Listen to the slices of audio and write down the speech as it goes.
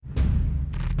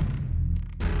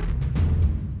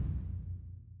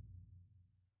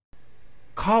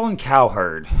Colin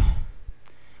Cowherd,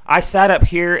 I sat up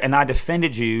here and I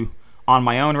defended you on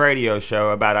my own radio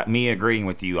show about me agreeing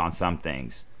with you on some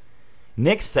things.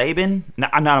 Nick Saban,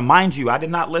 now mind you, I did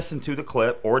not listen to the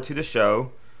clip or to the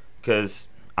show because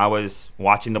I was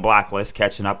watching The Blacklist,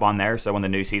 catching up on there, so when the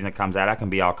new season comes out, I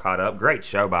can be all caught up. Great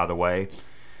show, by the way.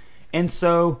 And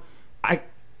so I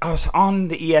was on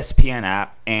the ESPN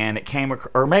app, and it came,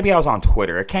 or maybe I was on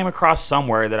Twitter. It came across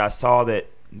somewhere that I saw that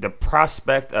the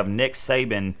prospect of Nick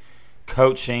Saban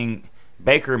coaching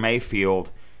Baker Mayfield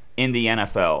in the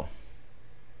NFL.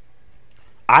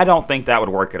 I don't think that would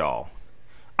work at all.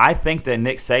 I think that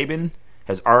Nick Saban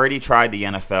has already tried the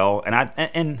NFL,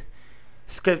 and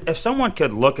if someone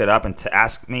could look it up and to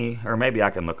ask me, or maybe I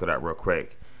can look it up real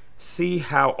quick, see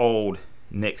how old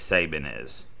Nick Saban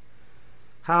is.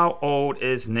 How old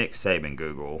is Nick Saban,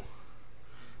 Google?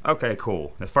 Okay,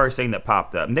 cool. The first thing that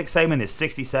popped up. Nick Saban is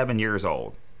 67 years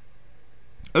old.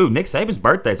 Ooh, Nick Saban's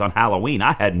birthday's on Halloween.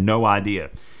 I had no idea.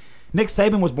 Nick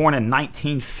Saban was born in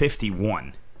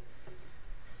 1951.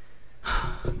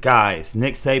 Guys,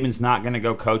 Nick Saban's not going to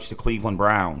go coach the Cleveland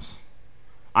Browns.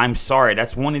 I'm sorry.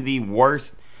 That's one of the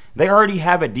worst. They already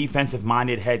have a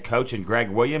defensive-minded head coach in Greg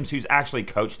Williams, who's actually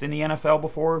coached in the NFL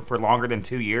before for longer than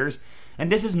 2 years.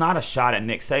 And this is not a shot at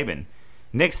Nick Saban.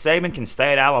 Nick Saban can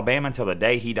stay at Alabama until the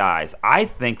day he dies. I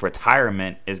think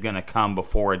retirement is going to come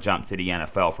before a jump to the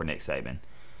NFL for Nick Saban.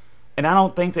 And I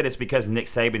don't think that it's because Nick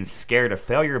Saban's scared of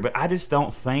failure, but I just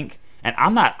don't think, and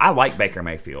I like Baker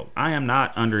Mayfield. I am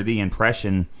not under the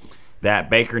impression that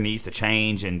Baker needs to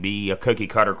change and be a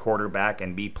cookie-cutter quarterback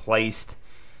and be placed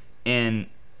in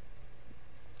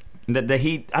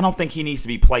I don't think he needs to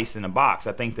be placed in a box.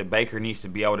 I think that Baker needs to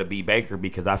be able to be Baker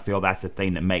because I feel that's the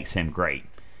thing that makes him great.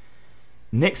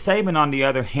 Nick Saban, on the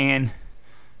other hand,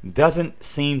 doesn't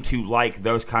seem to like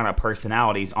those kind of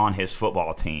personalities on his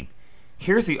football team.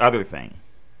 Here's the other thing.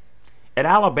 At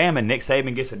Alabama, Nick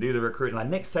Saban gets to do the recruiting. Like,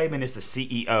 Nick Saban is the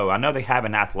CEO. I know they have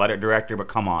an athletic director, but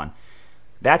come on.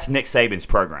 That's Nick Saban's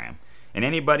program. And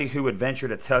anybody who would venture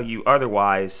to tell you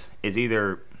otherwise is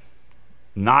either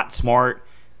not smart,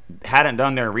 hadn't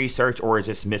done their research, or is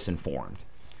just misinformed.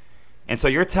 And so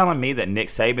you're telling me that Nick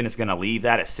Saban is going to leave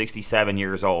that at 67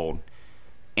 years old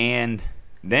and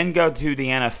then go to the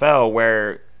NFL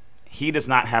where he does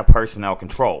not have personnel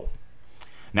control.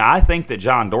 Now, I think that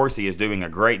John Dorsey is doing a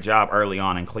great job early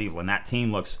on in Cleveland. That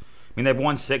team looks, they've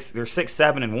won six, they're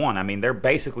 6-7-1. They're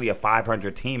basically a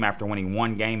 500 team after winning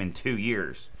one game in 2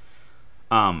 years.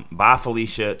 By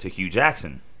Felicia to Hugh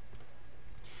Jackson.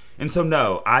 And so,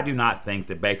 no, I do not think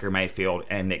that Baker Mayfield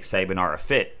and Nick Saban are a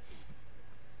fit.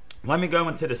 Let me go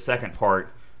into the second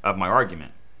part of my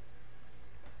argument.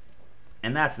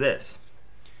 And that's this.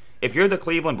 If you're the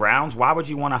Cleveland Browns, why would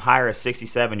you want to hire a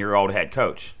 67-year-old head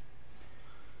coach?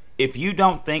 If you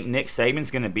don't think Nick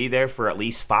Saban's going to be there for at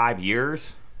least 5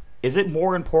 years, is it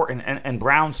more important? And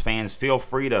Browns fans, feel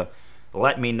free to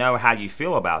let me know how you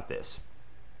feel about this.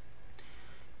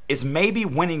 Is maybe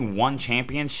winning one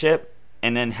championship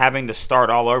and then having to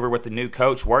start all over with the new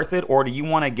coach worth it? Or do you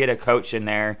want to get a coach in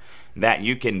there that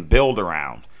you can build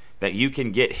around, that you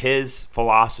can get his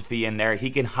philosophy in there?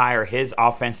 He can hire his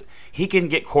offense. He can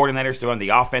get coordinators to run the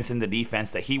offense and the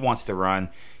defense that he wants to run.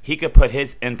 He could put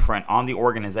his imprint on the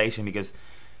organization, because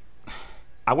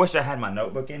I wish I had my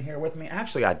notebook in here with me.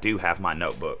 Actually, I do have my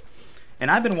notebook. And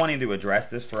I've been wanting to address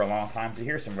this for a long time. If you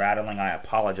hear some rattling, I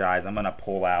apologize. I'm going to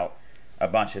pull out a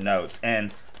bunch of notes.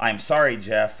 And I'm sorry,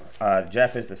 Jeff.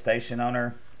 Jeff is the station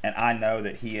owner, and I know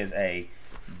that he is a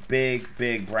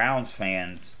big Browns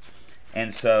fan.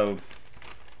 And so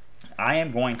I am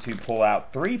going to pull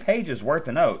out 3 pages worth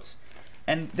of notes.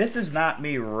 And this is not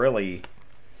me really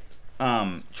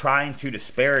trying to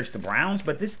disparage the Browns,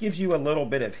 but this gives you a little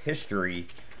bit of history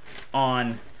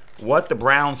on what the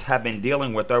Browns have been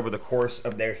dealing with over the course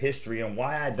of their history and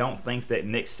why I don't think that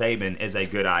Nick Saban is a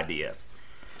good idea.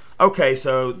 Okay,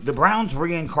 so the Browns'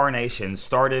 reincarnation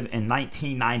started in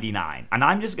 1999, and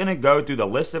I'm just going to go through the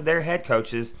list of their head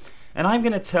coaches, and I'm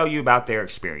going to tell you about their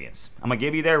experience. I'm going to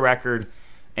give you their record,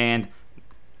 and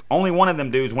only one of them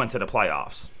dudes went to the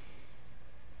playoffs,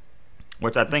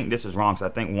 which I think this is wrong, so I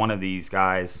think one of these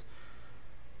guys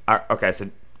okay, so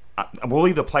we'll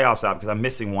leave the playoffs out because I'm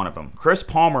missing one of them. Chris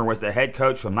Palmer was the head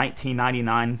coach from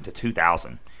 1999 to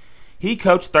 2000. He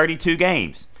coached 32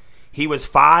 games. He was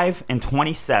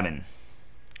 5-27.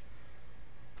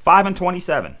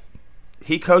 5-27.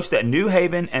 He coached at New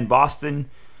Haven and Boston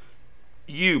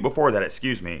U. Before that,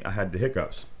 excuse me, I had the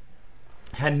hiccups.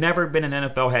 Had never been an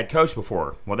NFL head coach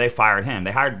before. Well, they fired him.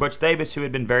 They hired Butch Davis, who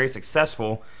had been very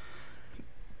successful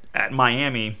at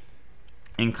Miami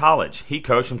In college, he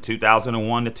coached from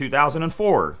 2001 to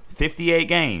 2004, 58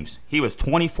 games. He was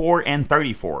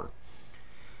 24-34.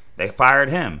 They fired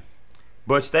him.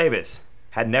 Butch Davis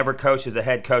had never coached as a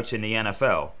head coach in the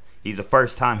NFL. He's a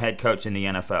first-time head coach in the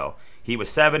NFL. He was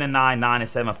 7-9,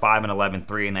 9-7, 5-11,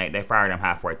 3-8. They fired him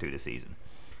halfway through the season.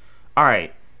 All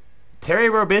right. Terry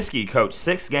Robisky coached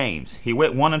 6 games. He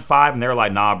went 1-5, and they were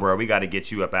like, nah, bro, we got to get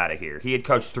you up out of here. He had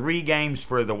coached 3 games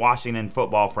for the Washington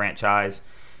football franchise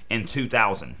in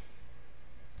 2000.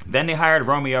 Then they hired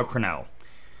Romeo Crennel.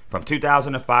 From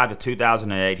 2005 to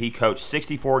 2008, he coached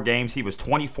 64 games. He was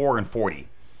 24-40.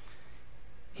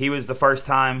 He was the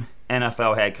first-time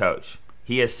NFL head coach.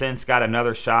 He has since got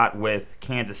another shot with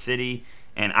Kansas City,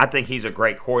 and I think he's a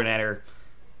great coordinator.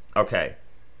 Okay.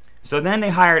 So then they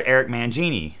hired Eric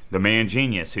Mangini, the man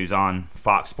genius who's on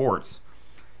Fox Sports.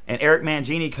 And Eric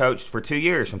Mangini coached for 2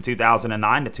 years, from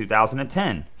 2009 to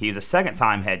 2010. He was a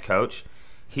second-time head coach.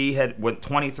 He had went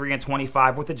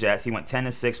 23-25 with the Jets. He went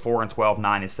 10-6, 4-12,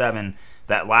 9-7.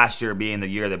 That last year being the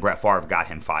year that Brett Favre got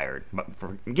him fired, but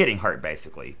for getting hurt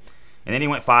basically. And then he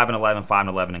went 5-11,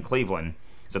 5-11 in Cleveland.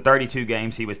 So 32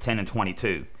 games, he was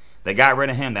 10-22. They got rid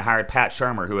of him. They hired Pat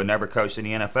Shurmur, who had never coached in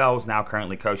the NFL, is now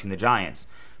currently coaching the Giants.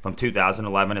 From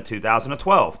 2011 to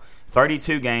 2012,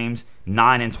 32 games,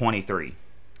 9-23.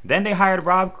 Then they hired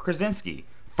Rob Krasinski,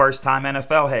 first-time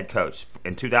NFL head coach.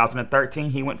 In 2013,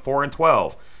 he went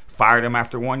 4-12. Fired him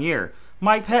after 1 year.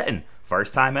 Mike Pettin,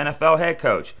 first-time NFL head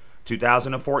coach.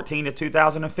 2014 to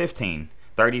 2015,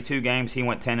 32 games, he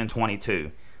went 10-22.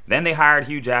 Then they hired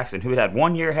Hugh Jackson, who had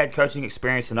 1 year head coaching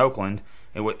experience in Oakland,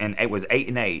 and it was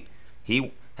 8-8.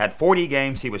 He had 40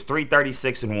 games. He was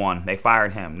 336-1. They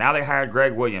fired him. Now they hired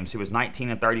Greg Williams, who was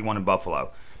 19-31 in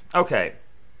Buffalo. Okay.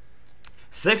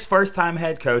 6 first-time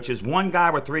head coaches. 1 guy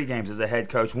with 3 games as a head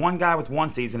coach. 1 guy with 1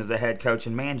 season as a head coach.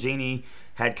 And Mangini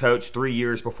had coached 3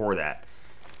 years before that.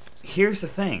 Here's the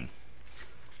thing.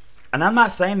 And I'm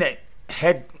not saying that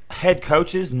head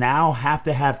coaches now have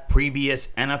to have previous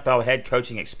NFL head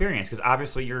coaching experience, because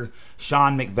obviously your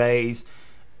Sean McVays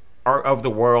of the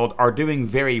world are doing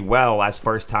very well as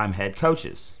first-time head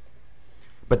coaches.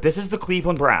 But this is the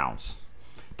Cleveland Browns.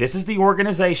 This is the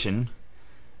organization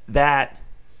that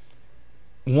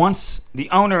once the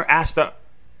owner asked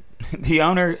the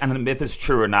owner, and if it's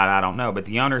true or not, I don't know, but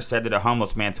the owner said that a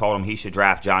homeless man told him he should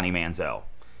draft Johnny Manziel.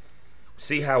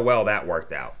 See how well that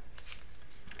worked out.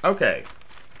 Okay.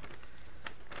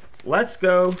 Let's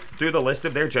go through the list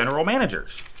of their general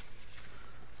managers.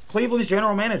 Cleveland's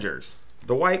general managers: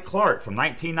 Dwight Clark from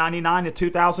 1999 to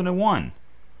 2001.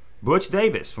 Butch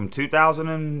Davis from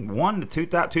 2001 to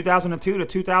 2002 to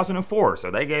 2004. So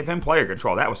they gave him player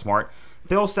control. That was smart.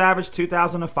 Phil Savage,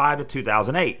 2005 to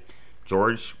 2008.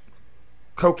 George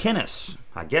Kokinis,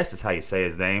 I guess is how you say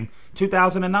his name,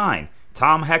 2009.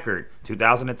 Tom Heckard,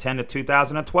 2010 to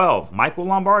 2012. Michael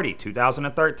Lombardi,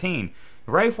 2013.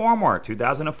 Ray Farmore,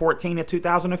 2014 to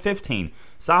 2015.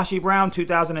 Sashi Brown,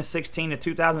 2016 to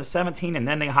 2017. And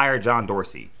then they hired John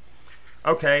Dorsey.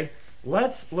 Okay,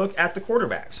 let's look at the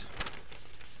quarterbacks.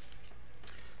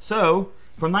 So,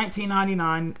 from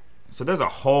 1999, so there's a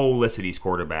whole list of these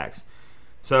quarterbacks.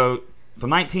 So, from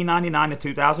 1999 to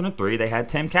 2003, they had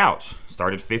Tim Couch.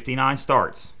 Started 59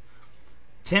 starts.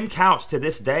 Tim Couch, to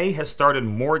this day, has started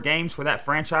more games for that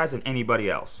franchise than anybody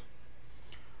else.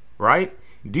 Right?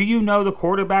 Do you know the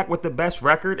quarterback with the best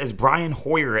record is Brian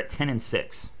Hoyer at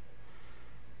 10-6?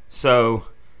 So,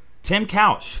 Tim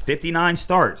Couch, 59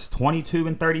 starts,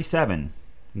 22-37,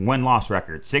 win-loss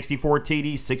record, 64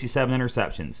 TDs, 67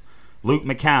 interceptions. Luke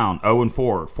McCown,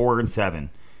 0-4, 4-7,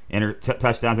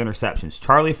 touchdowns, interceptions.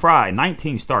 Charlie Fry,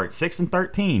 19 starts,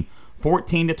 6-13,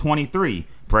 14-23.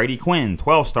 Brady Quinn,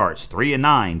 12 starts,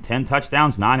 3-9, 10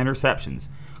 touchdowns, 9 interceptions.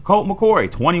 Colt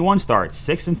McCoy, 21 starts,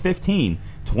 6-15,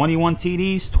 21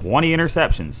 TDs, 20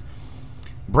 interceptions.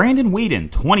 Brandon Whedon,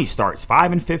 20 starts,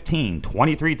 5-15,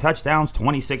 23 touchdowns,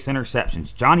 26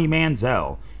 interceptions. Johnny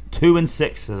Manziel,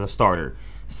 2-6 as a starter,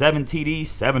 7 TDs,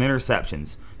 7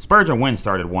 interceptions. Spurgeon Wynn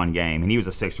started 1 game, and he was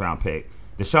a 6th-round pick.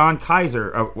 Deshaun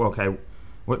Kaiser, okay,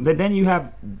 then you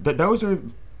have those were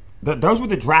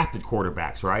the drafted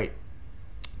quarterbacks, right?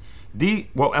 And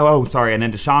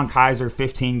then Deshaun Kaiser,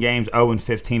 15 games,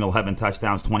 0-15, 11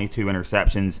 touchdowns, 22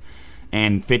 interceptions,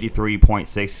 and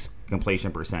 53.6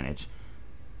 completion percentage.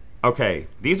 Okay,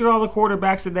 these are all the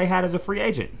quarterbacks that they had as a free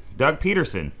agent. Doug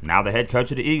Peterson, now the head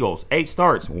coach of the Eagles, 8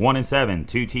 starts, 1-7,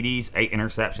 2 TDs, 8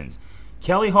 interceptions.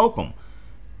 Kelly Holcomb,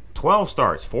 12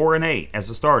 starts, 4-8 as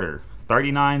a starter,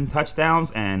 39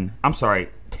 touchdowns, 10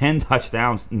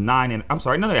 touchdowns,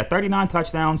 39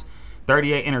 touchdowns,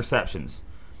 38 interceptions.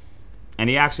 And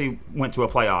he actually went to a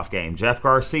playoff game. Jeff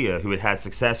Garcia, who had had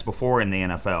success before in the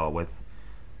NFL with,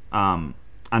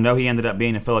 I know he ended up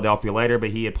being in Philadelphia later, but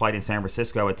he had played in San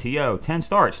Francisco at TO. 10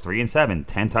 starts, 3-7,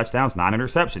 10 touchdowns, 9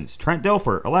 interceptions. Trent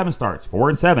Dilfer, 11 starts,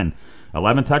 4-7,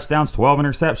 11 touchdowns, 12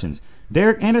 interceptions.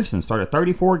 Derek Anderson started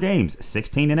 34 games,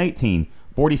 16-18,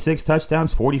 46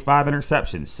 touchdowns, 45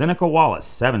 interceptions. Seneca Wallace,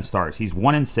 7 starts, he's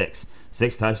 1-6,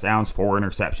 6 touchdowns, 4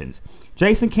 interceptions.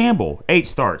 Jason Campbell, 8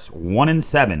 starts,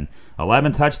 1-7,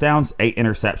 11 touchdowns, 8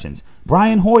 interceptions.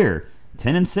 Brian Hoyer,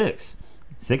 10-6,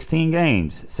 16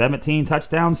 games, 17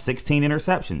 touchdowns, 16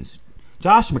 interceptions.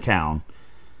 Josh McCown,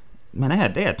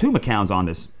 man, they had 2 McCowns on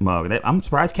this mug. I'm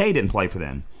surprised Kay didn't play for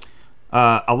them.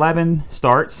 11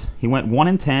 starts, he went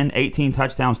 1-10, 18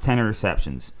 touchdowns, 10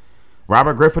 interceptions.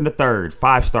 Robert Griffin III,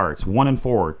 5 starts,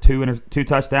 1-4, 2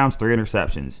 touchdowns, 3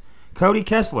 interceptions. Cody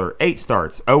Kessler, 8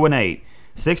 starts, 0-8,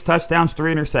 6 touchdowns,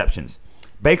 3 interceptions.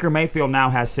 Baker Mayfield now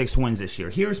has 6 wins this year.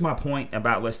 Here's my point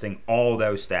about listing all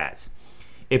those stats.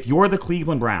 If you're the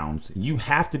Cleveland Browns, you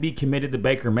have to be committed to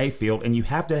Baker Mayfield, and you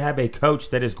have to have a coach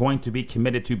that is going to be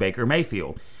committed to Baker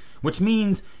Mayfield, which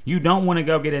means you don't want to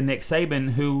go get a Nick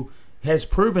Saban who has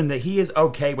proven that he is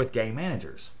okay with game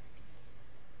managers.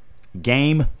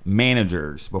 Game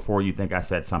managers, before you think I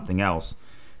said something else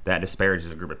that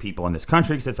disparages a group of people in this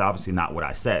country, because that's obviously not what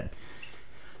I said.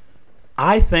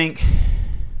 I think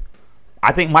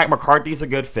Mike McCarthy's a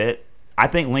good fit. I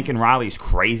think Lincoln Riley's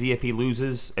crazy if he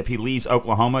leaves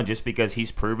Oklahoma, just because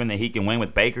he's proven that he can win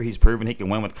with Baker. He's proven he can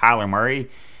win with Kyler Murray.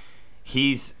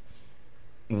 He's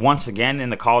once again in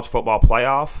the college football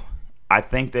playoff. I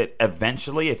think that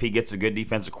eventually, if he gets a good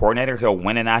defensive coordinator, he'll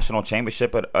win a national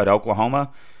championship at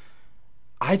Oklahoma.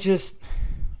 I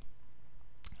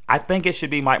think it should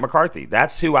be Mike McCarthy.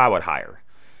 That's who I would hire.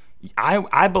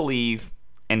 I believe,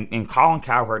 and Colin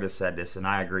Cowherd has said this, and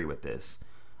I agree with this.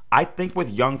 I think with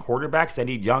young quarterbacks, they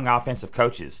need young offensive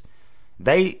coaches.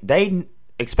 They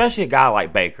especially a guy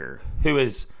like Baker, who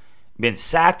has been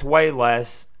sacked way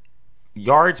less,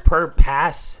 yards per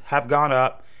pass have gone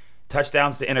up,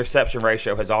 touchdowns to interception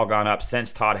ratio has all gone up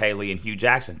since Todd Haley and Hugh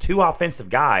Jackson. 2 offensive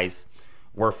guys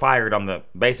were fired on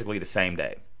basically the same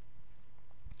day.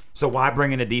 So why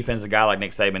bring in a defensive guy like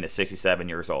Nick Saban at 67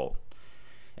 years old?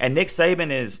 And Nick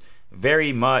Saban is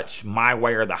very much my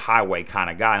way or the highway kind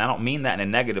of guy, and I don't mean that in a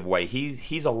negative way.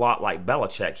 He's a lot like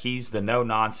Belichick. He's the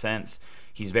no-nonsense.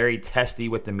 He's very testy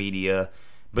with the media,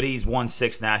 but he's won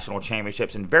 6 national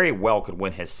championships and very well could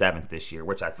win his 7th this year,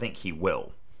 which I think he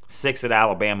will. 6 at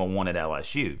Alabama, 1 at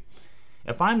LSU.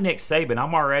 If I'm Nick Saban,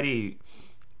 I'm already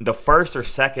the first or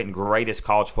second greatest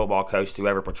college football coach to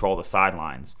ever patrol the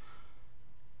sidelines.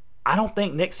 I don't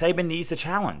think Nick Saban needs a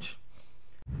challenge.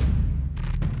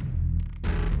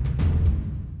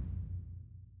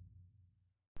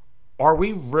 Are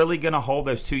we really going to hold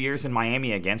those 2 years in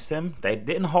Miami against him? They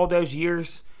didn't hold those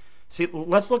years. See,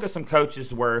 let's look at some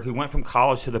coaches who went from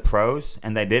college to the pros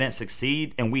and they didn't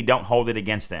succeed, and we don't hold it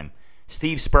against them.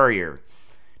 Steve Spurrier,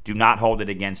 do not hold it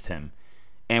against him.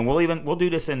 And we'll do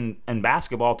this in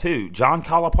basketball too. John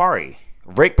Calipari,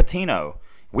 Rick Pitino.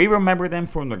 We remember them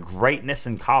from their greatness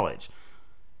in college.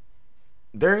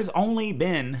 There's only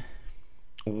been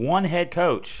one head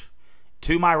coach,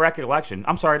 to my recollection.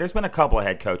 I'm sorry, there's been a couple of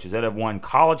head coaches that have won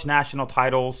college national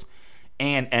titles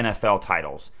and NFL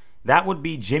titles. That would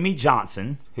be Jimmy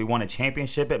Johnson, who won a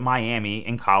championship at Miami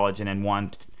in college and then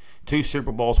won 2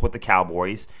 Super Bowls with the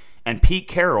Cowboys, and Pete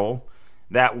Carroll,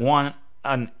 that won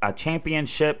a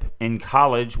championship in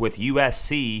college with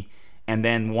USC and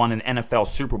then won an NFL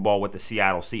Super Bowl with the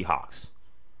Seattle Seahawks.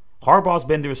 Harbaugh's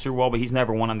been to a Super Bowl, but he's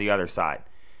never won on the other side.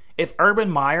 If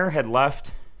Urban Meyer had left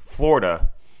Florida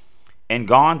and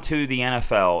gone to the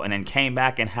NFL and then came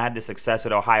back and had the success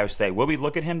at Ohio State, will we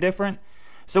look at him different?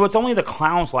 So it's only the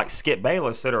clowns like Skip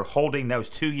Bayless that are holding those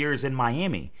 2 years in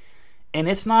Miami. And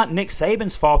it's not Nick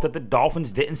Saban's fault that the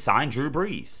Dolphins didn't sign Drew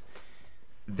Brees.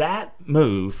 That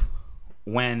move,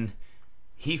 when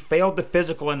he failed the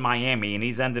physical in Miami and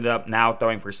he's ended up now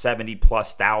throwing for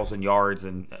 70-plus thousand yards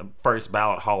and first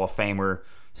ballot Hall of Famer,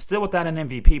 still without an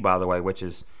MVP, by the way, which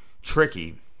is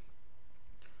tricky.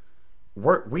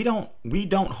 We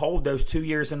don't hold those 2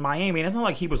 years in Miami. And it's not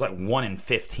like he was like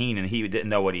 1-15 and he didn't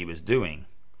know what he was doing.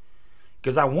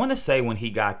 Because I want to say when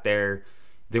he got there,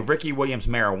 the Ricky Williams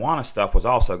marijuana stuff was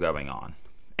also going on.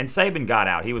 And Saban got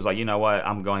out. He was like, you know what,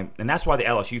 I'm going. And that's why the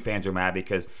LSU fans are mad,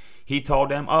 because he told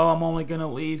them, oh, I'm only going to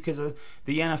leave because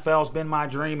the NFL's been my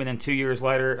dream. And then 2 years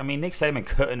later, I mean, Nick Saban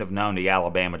couldn't have known the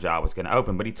Alabama job was going to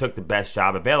open, but he took the best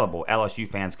job available. LSU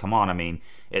fans, come on. I mean,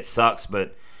 it sucks,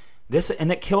 but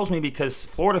and it kills me because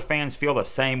Florida fans feel the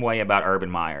same way about Urban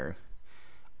Meyer.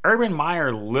 Urban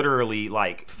Meyer literally,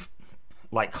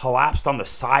 like collapsed on the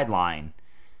sideline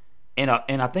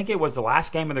and I think it was the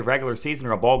last game of the regular season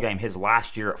or a bowl game his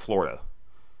last year at Florida.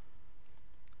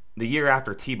 The year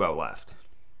after Tebow left.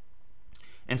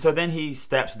 And so then he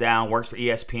steps down, works for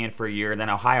ESPN for a year, and then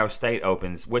Ohio State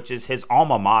opens, which is his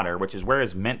alma mater, which is where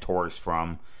his mentor's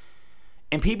from.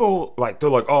 And people, they're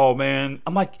like, oh, man.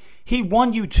 I'm like, he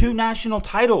won you 2 national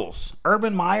titles.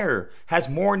 Urban Meyer has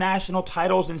more national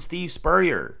titles than Steve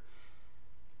Spurrier.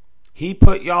 He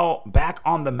put y'all back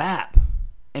on the map.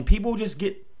 And people just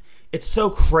get, it's so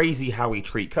crazy how we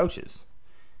treat coaches.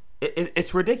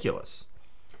 It's ridiculous.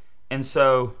 And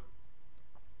so,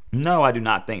 no, I do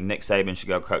not think Nick Saban should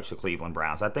go coach the Cleveland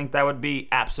Browns. I think that would be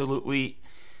absolutely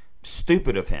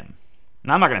stupid of him.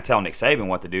 Now, I'm not going to tell Nick Saban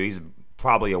what to do. He's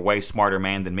probably a way smarter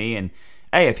man than me. And,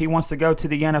 hey, if he wants to go to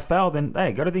the NFL, then,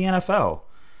 hey, go to the NFL.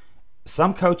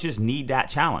 Some coaches need that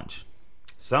challenge.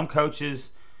 Some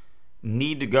coaches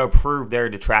need to go prove their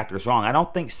detractors wrong. I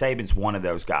don't think Saban's one of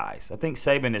those guys. I think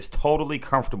Saban is totally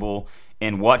comfortable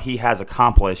in what he has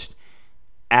accomplished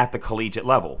at the collegiate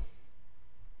level.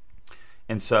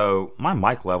 And so my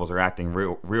mic levels are acting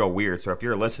real weird. So if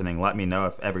you're listening, let me know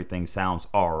if everything sounds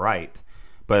all right.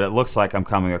 But it looks like I'm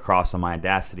coming across on my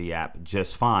Audacity app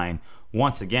just fine.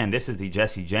 Once again, this is the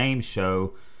Jesse James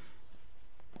Show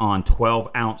on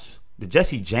 12-ounce. The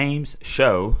Jesse James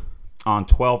Show on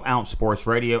 12-ounce Sports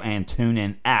Radio and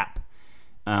TuneIn app.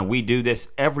 We do this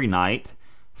every night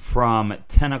from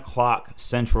 10 o'clock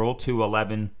Central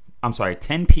to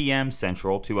 10 p.m.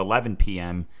 Central to 11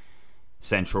 p.m.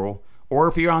 Central. Or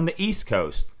if you're on the East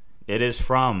Coast, it is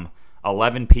from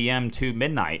 11 p.m. to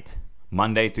midnight,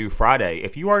 Monday through Friday.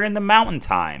 If you are in the Mountain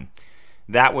Time,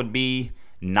 that would be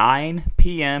 9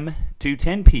 p.m. to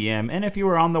 10 p.m. And if you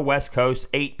are on the West Coast,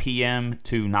 8 p.m.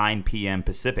 to 9 p.m.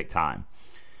 Pacific Time.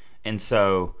 And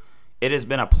so it has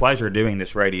been a pleasure doing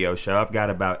this radio show. I've got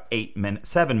about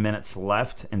 7 minutes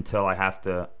left until I have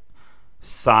to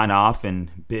sign off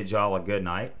and bid y'all a good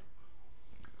night.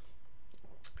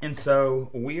 And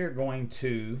so we are going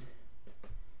to...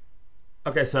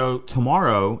 Okay, so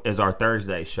tomorrow is our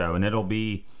Thursday show, and it'll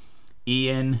be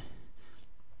Ian...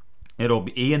 It'll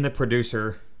be Ian the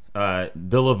producer,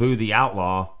 Dillavue the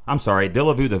outlaw. I'm sorry,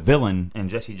 Dillavue the villain,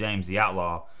 and Jesse James the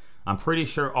outlaw. I'm pretty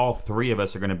sure all 3 of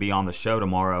us are going to be on the show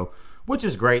tomorrow, which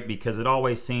is great because it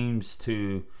always seems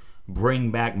to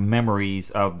bring back memories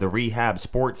of the Rehab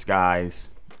Sports guys,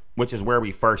 which is where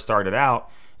we first started out.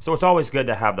 So it's always good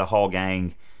to have the whole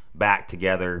gang back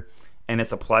together, and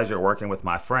it's a pleasure working with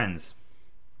my friends.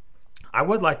 I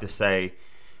would like to say,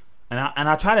 and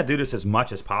I try to do this as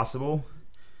much as possible,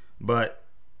 but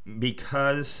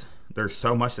because there's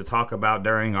so much to talk about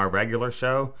during our regular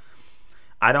show,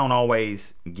 I don't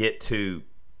always get to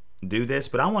do this,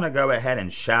 but I want to go ahead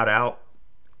and shout out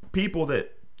people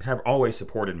that have always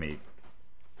supported me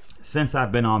since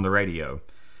I've been on the radio.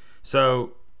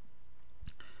 So,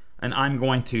 and I'm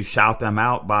going to shout them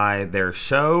out by their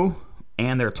show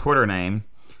and their Twitter name.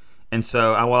 And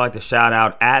so I would like to shout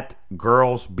out at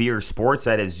Girls Beer Sports.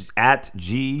 That is at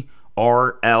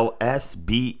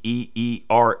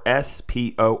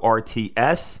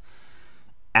GRLSBEERSPORTS.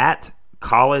 At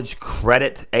College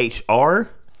Credit HR.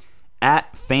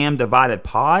 At Fam Divided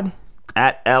Pod.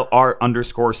 At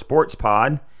LR_Sports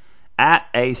Pod. At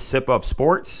A Sip of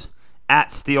Sports.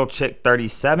 At Steel Chick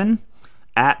 37.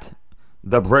 At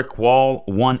The Brick Wall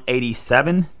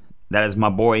 187. That is my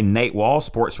boy Nate Wall,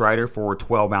 sports writer for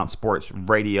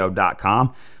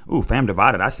 12ouncesportsradio.com. Ooh, Fam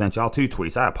Divided. I sent y'all 2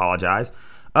 tweets. I apologize.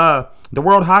 The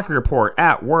World Hockey Report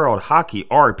at World Hockey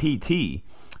RPT.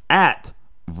 At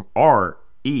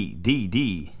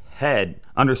REDD Head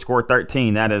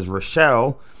 _13. That is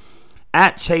Rochelle.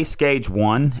 At Chase Gage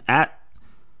 1. At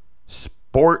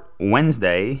Sport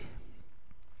Wednesday.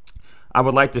 I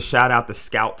would like to shout out the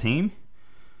Scout team.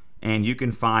 And you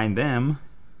can find them.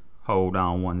 Hold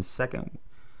on one second.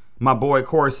 My boy, of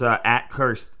course, at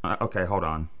Cursed. Okay, hold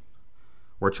on.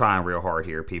 We're trying real hard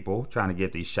here, people. Trying to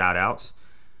get these shout outs.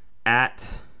 At,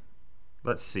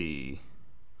 let's see.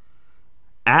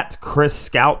 At Chris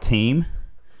Scout Team.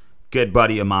 Good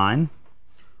buddy of mine.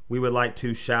 We would like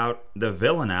to shout the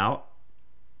villain out.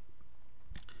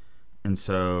 And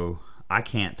so I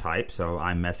can't type, so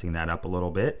I'm messing that up a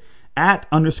little bit. At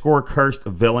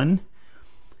 _Cursed Villain.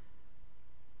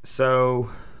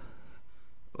 So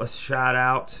let's shout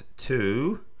out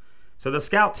to... So the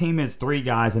Scout team is 3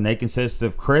 guys, and they consist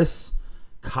of Chris,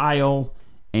 Kyle,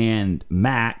 and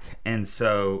Mac. And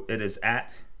so it is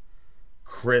at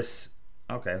Chris...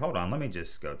 Okay, hold on. Let me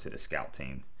just go to the Scout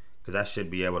team, because I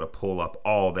should be able to pull up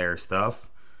all their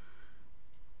stuff.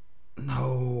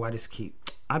 No, I just keep...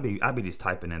 I be just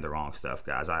typing in the wrong stuff,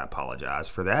 guys. I apologize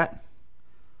for that.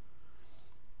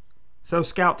 So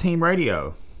Scout Team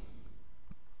Radio.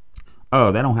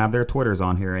 Oh, they don't have their Twitters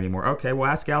on here anymore. Okay, well,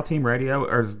 at Scout Team Radio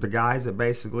are the guys that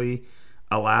basically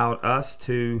allowed us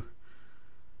to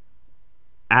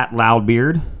at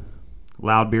Loudbeard.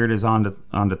 Loudbeard is on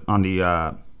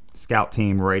the Scout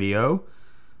Team Radio.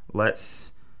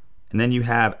 And then you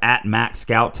have at Max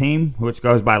Scout Team, which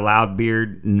goes by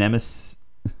Loudbeard Nemesis.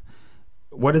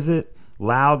 What is it?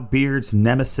 Loudbeard's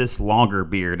Nemesis Longer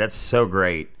Beard. That's so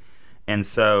great. And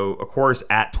so, of course,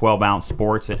 at 12 Ounce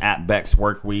Sports and at Beck's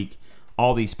Work Week,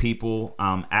 all these people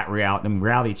at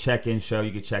Reality Check-In Show,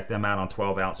 you can check them out on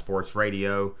 12 Ounce Sports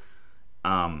Radio.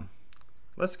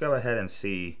 Let's go ahead and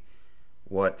see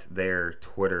what their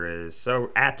Twitter is.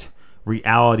 So at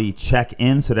Reality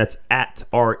Check-In, so that's at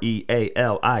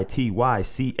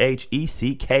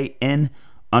REALITYCHECKN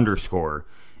 _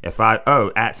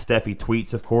 at Steffi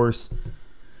Tweets, of course.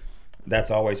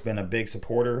 That's always been a big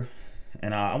supporter.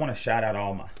 And I want to shout out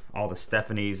all the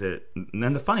Stephanies. And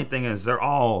then the funny thing is, there's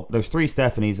 3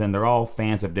 Stephanies, and they're all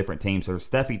fans of different teams. So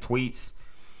Steffi Tweets,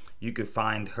 you could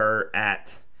find her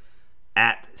at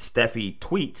Steffi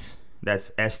Tweets.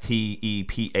 That's STEPHIE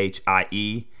TWEETS.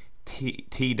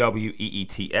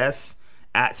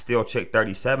 At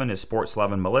SteelChick37 is Sports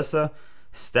Loving Melissa.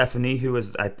 Stephanie, who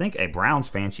is, I think, a Browns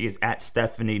fan, she is at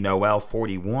Stephanie Noel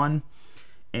 41.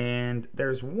 And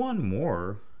there's one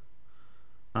more.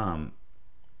 At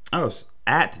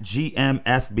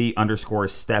GMFB _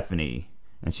 Stephanie,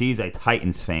 and she's a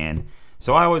Titans fan.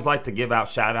 So I always like to give out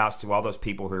shout outs to all those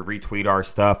people who retweet our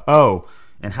stuff. Oh,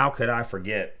 and how could I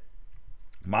forget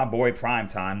my boy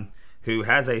Primetime, who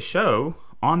has a show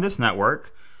on this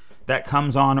network that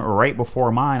comes on right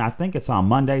before mine. I think it's on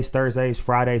Mondays, Thursdays,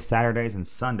 Fridays, Saturdays, and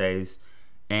Sundays.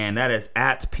 And that is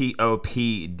at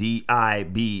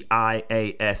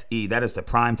POPDIBIASE. That is the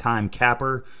Primetime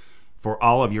Capper for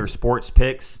all of your sports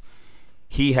picks.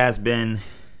 He has been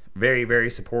very,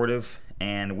 very supportive,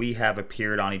 and we have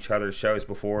appeared on each other's shows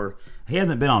before. He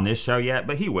hasn't been on this show yet,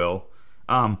 but he will.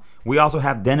 We also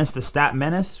have Dennis the Stat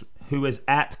Menace, who is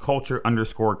at Culture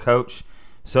 _ Coach.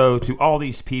 So to all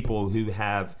these people who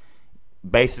have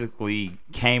basically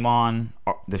came on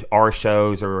our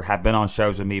shows or have been on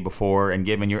shows with me before and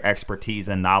given your expertise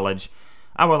and knowledge,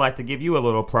 I would like to give you a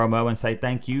little promo and say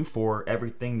thank you for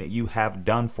everything that you have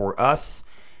done for us.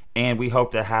 And we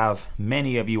hope to have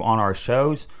many of you on our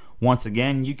shows. Once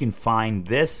again, you can find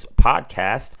this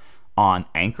podcast on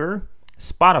Anchor,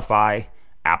 Spotify,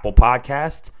 Apple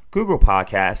Podcasts, Google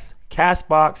Podcasts,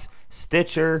 Castbox,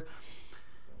 Stitcher.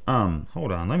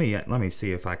 Hold on. Let me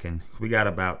see if I can. We got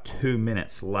about 2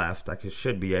 minutes left. I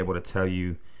should be able to tell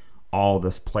you all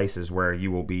the places where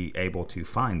you will be able to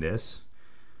find this.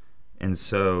 And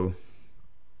so,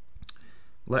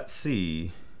 let's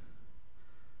see.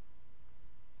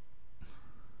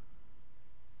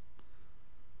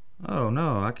 Oh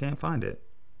no, I can't find it.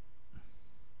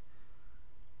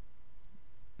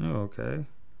 Oh, okay.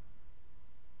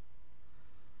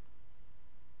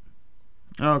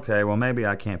 Okay, well maybe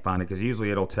I can't find it because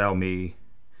usually it'll tell me.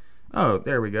 Oh,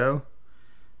 there we go.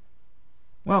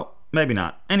 Well, maybe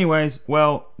not. Anyways,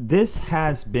 well, this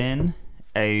has been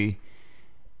a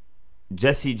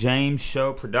Jesse James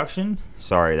Show production.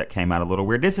 Sorry, that came out a little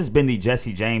weird. This has been the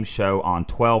Jesse James Show on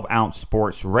 12 Ounce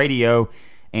Sports Radio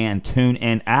and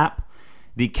TuneIn app.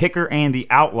 The Kicker and the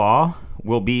Outlaw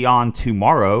will be on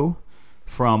tomorrow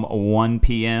from 1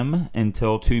 p.m.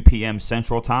 until 2 p.m.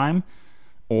 Central Time,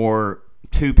 or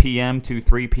 2 p.m. to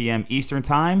 3 p.m. Eastern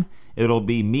Time. It'll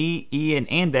be me, Ian,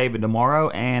 and David tomorrow,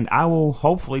 and I will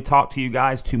hopefully talk to you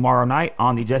guys tomorrow night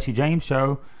on the Jesse James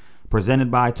Show,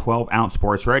 presented by 12 Ounce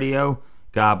Sports Radio.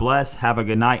 God bless, have a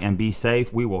good night, and be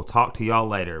safe. We will talk to y'all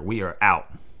later. We are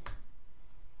out.